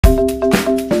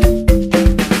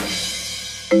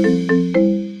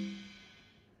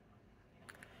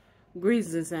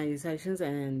Greetings and salutations,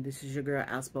 and this is your girl,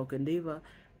 Outspoken Diva,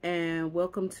 and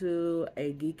welcome to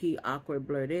a Geeky Awkward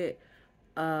Blerdette,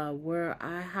 where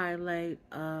I highlight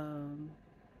some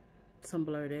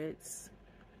Blerdettes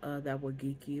that were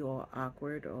geeky or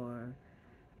awkward or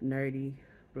nerdy,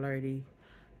 blurdy.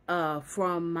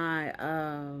 From my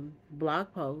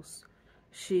blog post,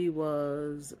 she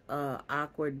was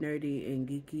awkward, nerdy, and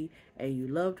geeky, and you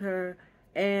loved her.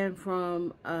 And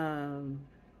from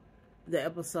the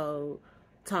episode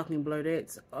Talking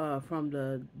Blerdettes from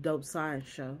the Dope Science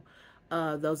Show.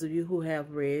 Those of you who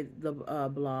have read the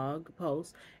blog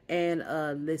post and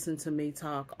listened to me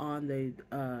talk on the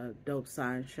Dope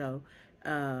Science Show,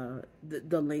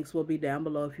 the links will be down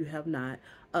below if you have not.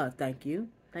 Thank you.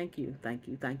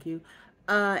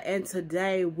 And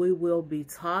today we will be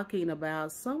talking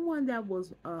about someone that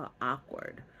was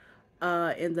awkward.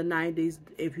 In the 90s,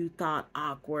 if you thought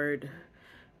awkward,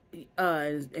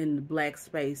 in the black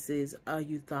spaces,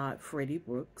 you thought Freddie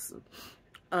Brooks,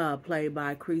 played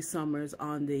by Cree Summers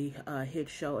on the hit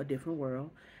show A Different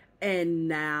World. And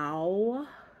now,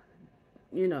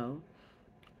 you know,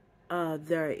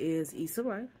 there is Issa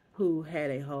Rae, who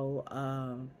had a whole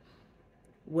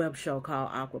web show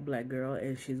called Awkward Black Girl,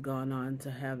 and she's gone on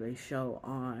to have a show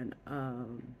on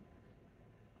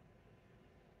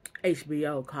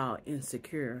HBO called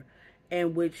Insecure.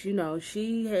 In which, you know,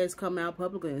 she has come out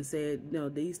publicly and said, you know,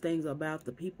 these things are about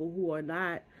the people who are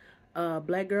not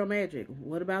black girl magic.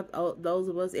 What about those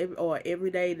of us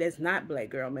every day that's not black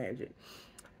girl magic?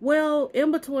 Well,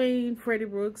 in between Freddie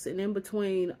Brooks and in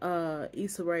between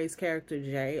Issa Rae's character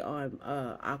Jay on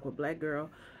Awkward Black Girl,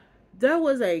 there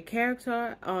was a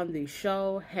character on the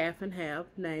show Half and Half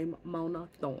named Mona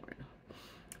Thorne.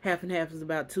 Half and Half is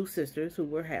about two sisters who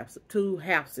were two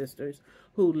half sisters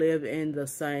who live in the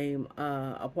same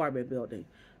apartment building,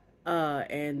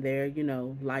 and their, you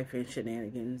know, life and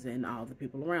shenanigans and all the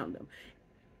people around them.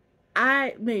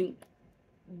 I mean,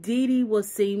 Dee Dee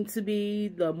seemed to be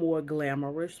the more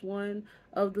glamorous one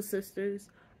of the sisters.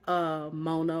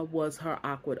 Mona was her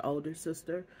awkward older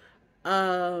sister.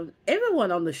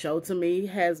 Everyone on the show to me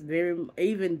has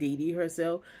even Dee Dee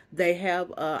herself, they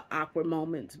have awkward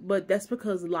moments, but that's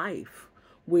because life,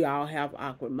 we all have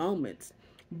awkward moments.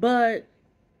 But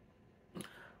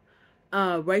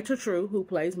Rachel True, who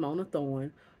plays Mona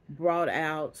Thorne, brought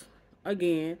out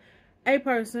again a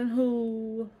person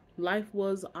who life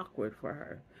was awkward for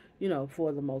her, you know,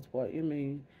 for the most part. I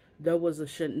mean, there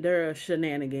are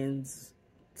shenanigans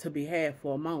to be had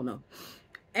for Mona.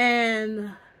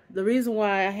 And the reason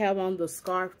why I have on the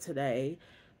scarf today,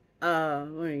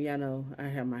 well, y'all know I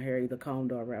have my hair either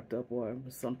combed or wrapped up or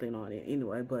something on it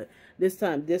anyway, but this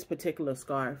time, this particular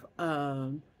scarf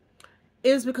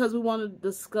is because we want to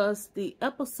discuss the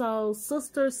episode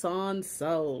Sister Son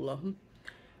Soul,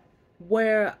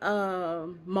 where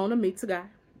Mona meets a guy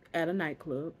at a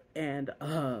nightclub, and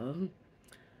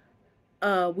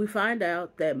we find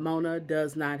out that Mona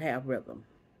does not have rhythm.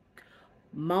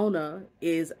 Mona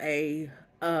is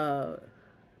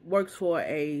works for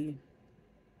a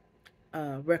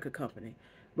record company.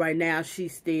 Right now,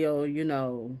 she's still, you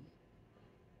know,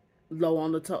 lower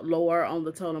on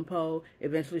the totem pole.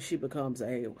 Eventually, she becomes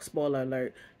spoiler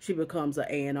alert, she becomes an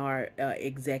A&R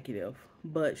executive.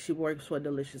 But she works for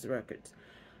Delicious Records.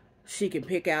 She can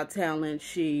pick out talent.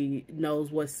 She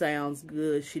knows what sounds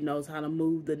good. She knows how to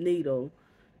move the needle.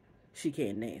 She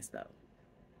can't dance, though.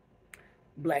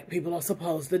 Black people are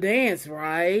supposed to dance,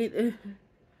 right?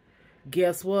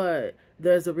 Guess what?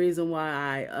 There's a reason why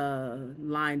I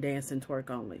line dance and twerk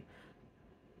only.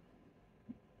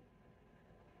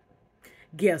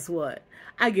 Guess what?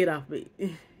 I get off beat.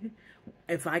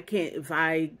 If I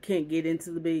can't get into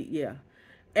the beat, yeah.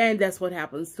 And that's what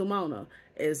happens to Mona.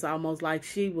 It's almost like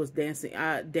she was dancing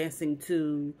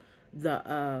to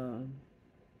the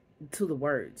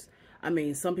words. I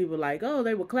mean, some people are like, oh,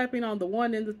 they were clapping on the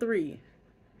 1 and the 3.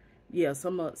 Yeah,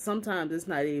 sometimes it's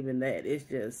not even that. It's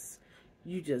just,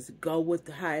 you just go with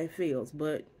how it feels.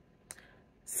 But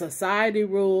society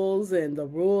rules, and the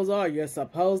rules are you're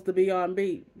supposed to be on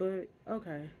beat. But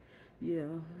okay,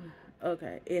 yeah,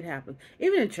 okay, it happens.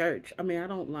 Even in church, I mean, I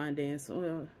don't line dance.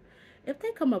 Well, if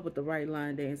they come up with the right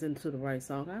line dance into the right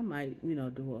song, I might, you know,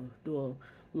 do a little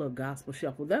gospel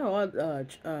shuffle. There are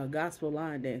gospel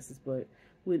line dances, but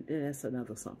that's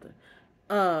another something.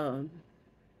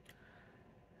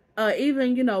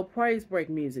 Even, you know, praise break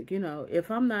music, you know, if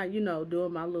I'm not, you know,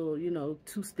 doing my little, you know,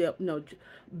 two-step, you know,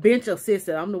 bench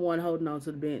assisted, I'm the one holding on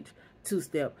to the bench,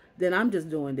 two-step, then I'm just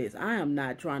doing this. I am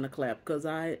not trying to clap because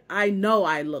I know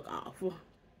I look awful.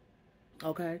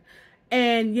 Okay?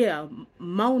 And yeah,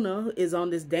 Mona is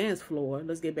on this dance floor.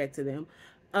 Let's get back to them.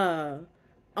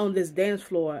 on this dance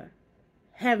floor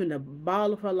having the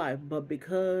ball of her life, but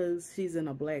because she's in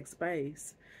a black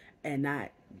space and not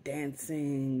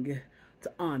dancing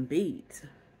on beat,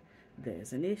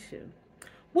 there's an issue.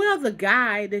 Well, the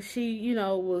guy that she,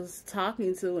 was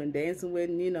talking to and dancing with,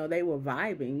 and, they were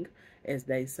vibing, as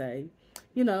they say.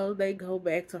 They go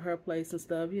back to her place and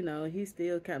stuff. He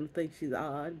still kind of thinks she's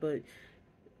odd, but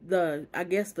I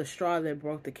guess the straw that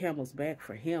broke the camel's back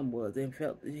for him was,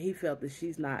 he felt that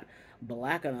she's not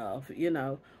black enough,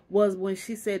 was when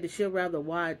she said that she'll rather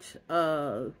watch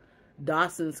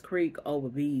Dawson's Creek over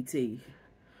BET,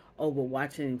 over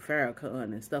watching Farrakhan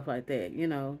and stuff like that,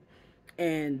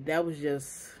 and that was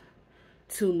just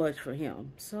too much for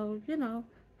him. So,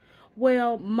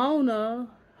 well, Mona,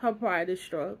 her pride is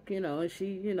struck, and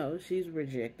she's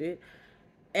rejected,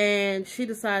 and she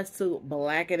decides to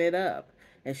blacken it up,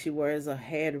 and she wears a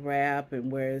head wrap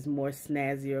and wears more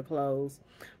snazzier clothes.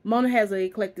 Mona has an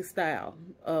eclectic style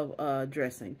of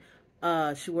dressing.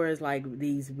 She wears like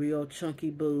these real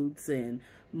chunky boots and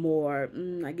more,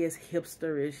 I guess,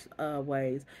 hipsterish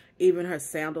ways. Even her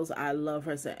sandals, I love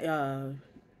her.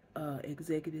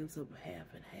 Executives of half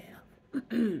and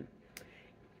half.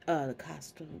 The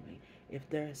costuming. If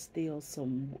there's still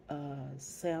some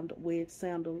wedge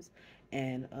sandals,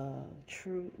 and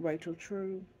Rachel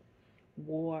True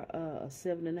wore a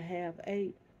 7.5,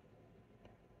 8.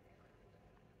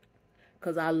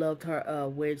 Because I loved her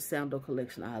wedge sandal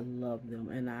collection. I love them.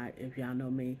 And if y'all know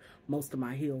me, most of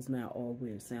my heels now are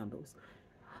wedge sandals.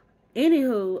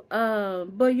 Anywho,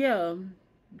 but yeah,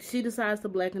 she decides to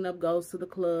blacken up, goes to the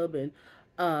club, and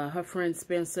her friend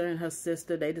Spencer and her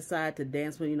sister, they decide to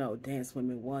dance with, dance with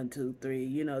me 1, 2,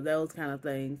 3, those kind of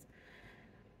things.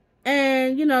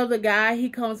 And, the guy, he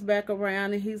comes back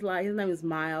around and he's like, his name is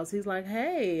Miles. He's like,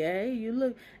 hey, you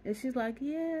look. And she's like,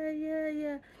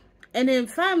 yeah. And then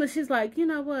finally she's like, you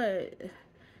know what?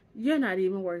 You're not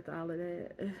even worth all of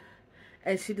that.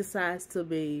 And she decides to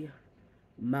be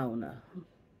Mona.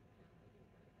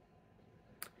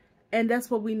 And that's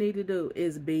what we need to do,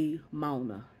 is be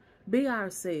Mona. Be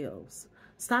ourselves.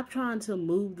 Stop trying to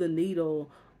move the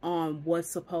needle on what's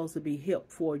supposed to be hip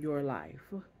for your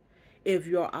life. If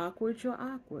you're awkward, you're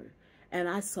awkward. And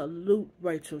I salute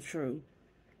Rachel True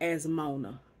as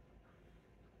Mona.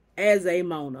 As a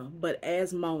Mona. But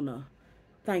as Mona.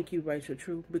 Thank you, Rachel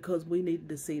True. Because we needed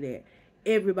to see that.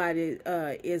 Everybody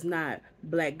is not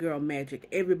black girl magic.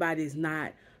 Everybody's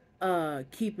not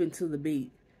keeping to the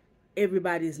beat.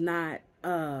 Everybody's not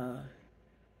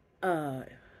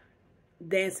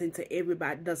dancing to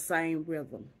everybody the same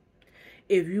rhythm.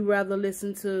 If you rather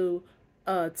listen to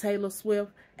Taylor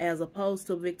Swift as opposed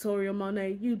to Victoria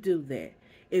Monet, you do that.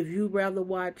 If you rather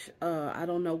watch, I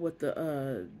don't know what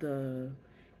the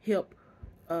hip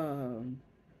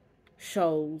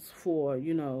shows for,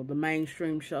 the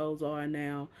mainstream shows are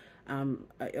now. I'm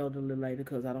an elderly lady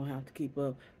because I don't have to keep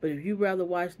up. But if you rather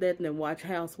watch that than watch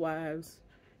Housewives,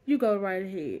 you go right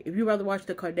ahead. If you rather watch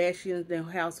the Kardashians than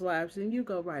Housewives, then you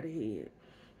go right ahead.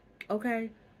 Okay?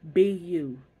 Be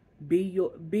you.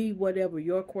 Be whatever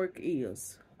your quirk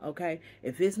is. Okay?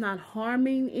 If it's not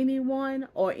harming anyone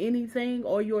or anything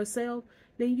or yourself,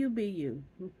 then you be you.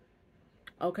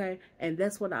 Okay? And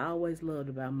that's what I always loved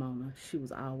about Mona. She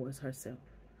was always herself.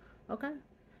 Okay?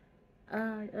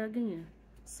 Again,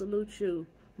 salute you,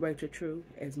 Rachel True,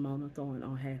 as Mona Thorne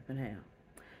on Half and Half.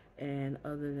 And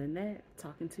other than that,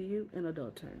 talking to you in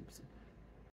adult terms.